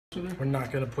We're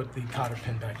not going to put the cotter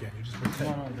pin back in. You just put the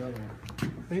No, the other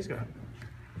one. He's got it.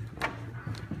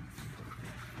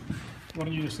 Why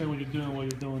don't you just say what you're doing while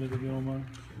you're doing it, if you don't mind?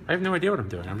 I have no idea what I'm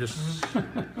doing. I'm just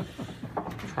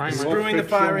trying. Screwing the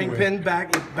firing pin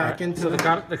back into so the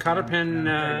cotter pin.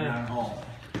 yeah,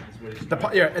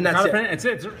 and that's cotter it.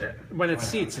 pin. It's when it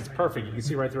seats, it's perfect. You can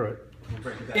see right through it.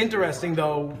 Interesting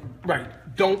though, right?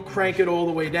 Don't crank it all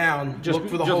the way down. Just look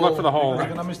for the just hole. look for the hole. You're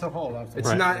gonna miss the hole after.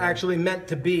 It's not actually meant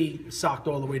to be socked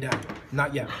all the way down.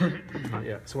 Not yet. Not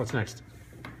yet. So what's next?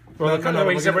 Well, no,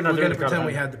 he said we're not going to doing the pretend cotter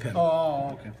we pin. had the pin.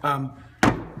 Oh,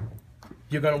 okay.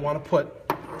 You're going to want to put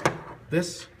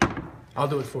this. I'll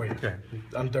do it for you. Okay.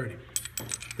 I'm dirty.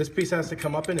 This piece has to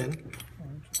come up and in.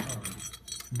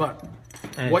 But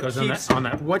And it what goes keeps on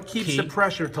that what keeps key the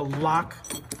pressure to lock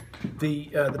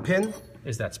the pin?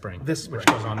 is that spring. This which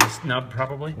spring. goes on this nub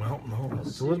probably. Well, no,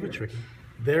 it's a little bit tricky.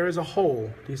 There is a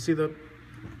hole. Do you see the?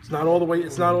 It's not all the way.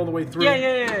 It's not all the way through.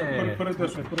 Yeah. Put it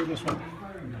this way. Put it this way.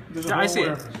 There's a Yeah, I hole see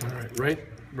there. it. All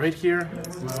right here.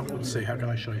 Well, let's see. How can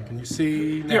I show you? Can you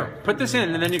see? Now? Here, put this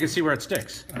in, and then you can see where it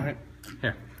sticks. All right.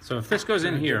 Here. So if this goes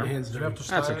in here, Your hands dirty.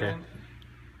 that's okay.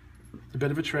 It's a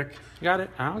bit of a trick. Got it.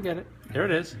 I'll get it. There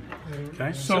it is.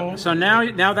 Okay. So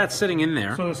now that's sitting in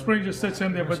there. So the spring just sits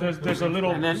in there, but there's a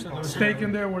little And then- stake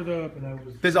in there where the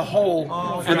There's a hole.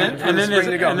 And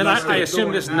then I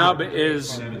assume this nub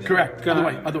is Correct.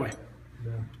 Other way.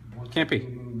 can't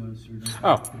be.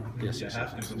 Oh, yes. There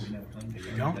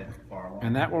you go.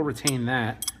 And that will retain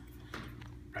that.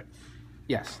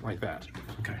 Yes, like that.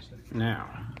 Okay. Now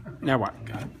what?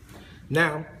 Got it.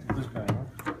 Now,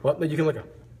 well, you can look up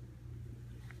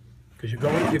because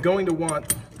you're going to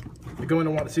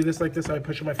want see this like this. I'm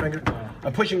pushing my finger.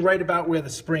 I'm pushing right about where the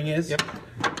spring is. Yep.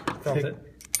 Felt it.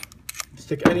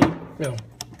 Stick any,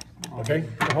 okay.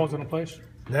 the holes in place.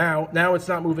 Now it's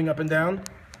not moving up and down,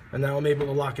 and now I'm able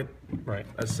to lock it Right.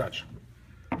 as such.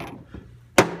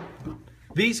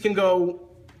 These can go.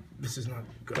 This is not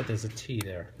good. But there's a T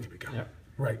there. There we go. Yep.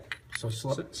 Right. So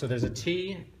So there's a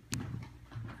T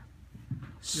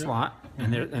slot,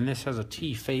 and this has a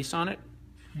T face on it.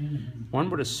 One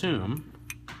would assume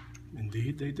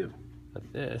Indeed, they do.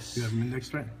 that this. You have them in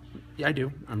next right. Yeah, I do.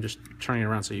 I'm just turning it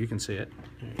around so you can see it.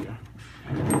 There you go.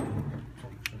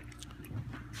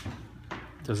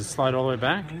 Does it slide all the way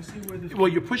back? Well,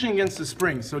 you're pushing against the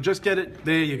spring, so just get it.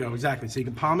 There you go. Exactly. So you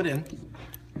can palm it in.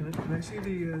 Can I see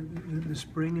the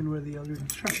spring and where the other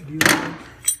deal?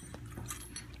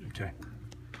 Okay.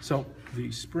 So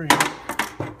the spring.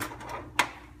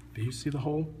 Do you see the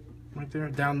hole right there?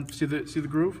 Down. See the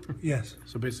groove? Yes.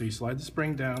 So basically, you slide the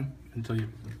spring down until you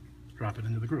drop it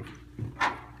into the groove.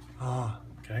 Ah.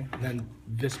 Okay. And then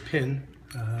this pin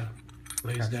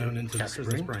lays down into the Captures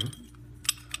spring, the spring.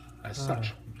 as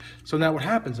such. So now what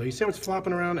happens? Though, you see how it's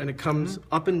flopping around and it comes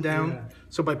up and down. Yeah.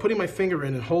 So by putting my finger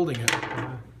in and holding it,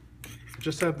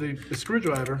 just have the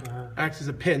screwdriver acts as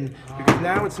a pin because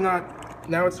now it's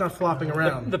not flopping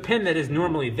around. The pin that is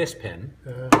normally this pin.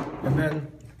 And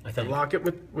then I think. lock it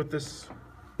with this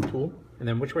tool. And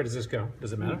then which way does this go?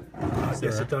 Does it matter?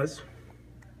 Yes, it does.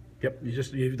 Yep,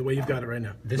 the way you've got it right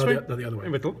now. This no, way? No, the other way.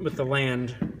 With the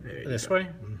land this way?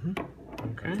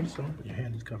 Okay. So your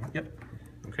hand is covered. Yep.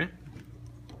 Okay.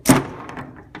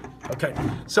 Okay.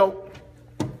 So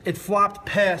it flopped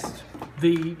past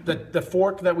the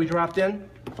fork that we dropped in.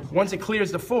 Once it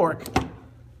clears the fork,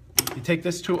 you take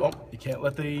this tool. Oh, you can't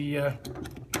let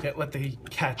the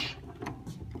catch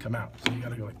come out. So you got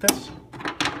to go like this.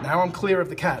 Now I'm clear of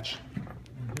the catch.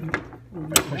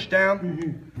 If I push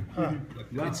down,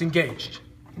 it's engaged.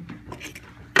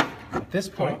 At this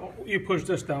point, You push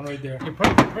this down right there. You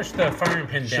push the firing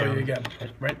pin down. show you again.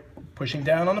 Right, pushing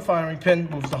down on the firing pin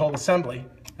moves the whole assembly,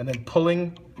 and then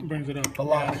pulling Brings it up. the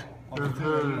lock.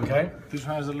 Okay, This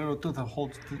one has a little tooth that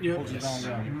holds it down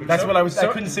there. that's what I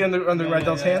couldn't see under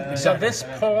Rydell's hand. So this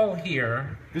pole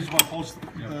here This is what holds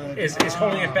is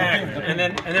holding it back, and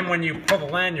then when you pull the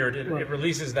lanyard, it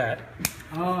releases that.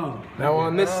 Now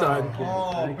on this side,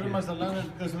 pretty much the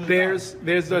lanyard.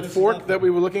 there's that fork that we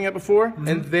were looking at before,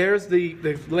 and there's the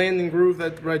landing groove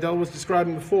that Rydell was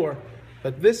describing before,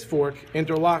 that this fork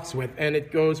interlocks with, and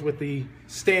it goes with the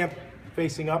stamp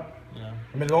facing up. Yeah.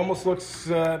 I mean, it almost looks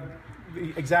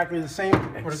exactly the same.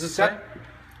 What does it say?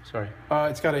 Sorry.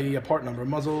 It's got a part number,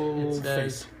 muzzle It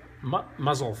says face.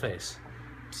 muzzle face.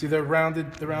 See the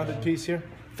rounded piece here?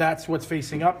 That's what's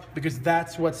facing up because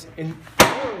that's what's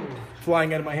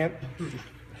flying out of my hand.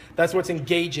 That's what's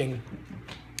engaging.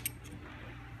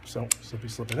 So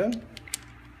slip it in.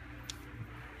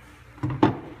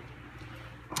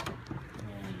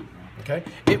 Okay.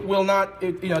 It will not.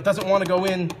 It doesn't want to go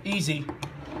in easy.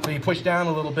 So you push down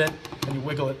a little bit and you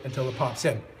wiggle it until it pops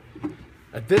in.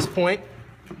 At this point,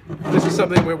 this is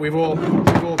something where we've all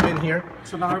been here.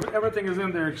 So now everything is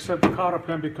in there except the cotter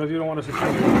pin because you don't want us to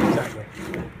change it. Exactly.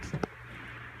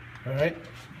 All right.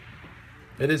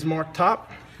 It is marked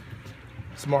top.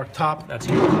 It's marked top. That's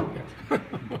here.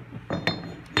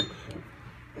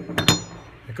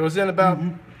 It goes in about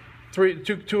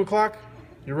 2 o'clock.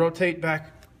 You rotate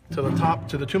back to the top,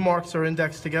 to the two marks are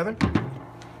indexed together.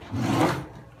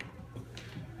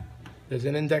 There's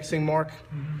an indexing mark.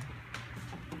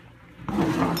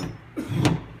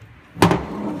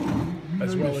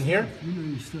 As well in here.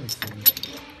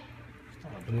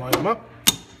 And line them up.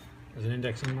 There's an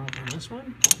indexing mark on this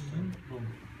one.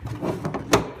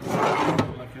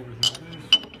 Like everything.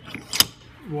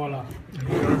 Voila.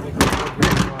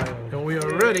 And we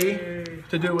are ready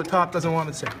to do what Top doesn't want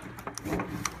to say.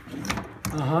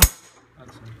 Uh-huh.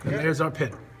 And there's our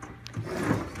pin.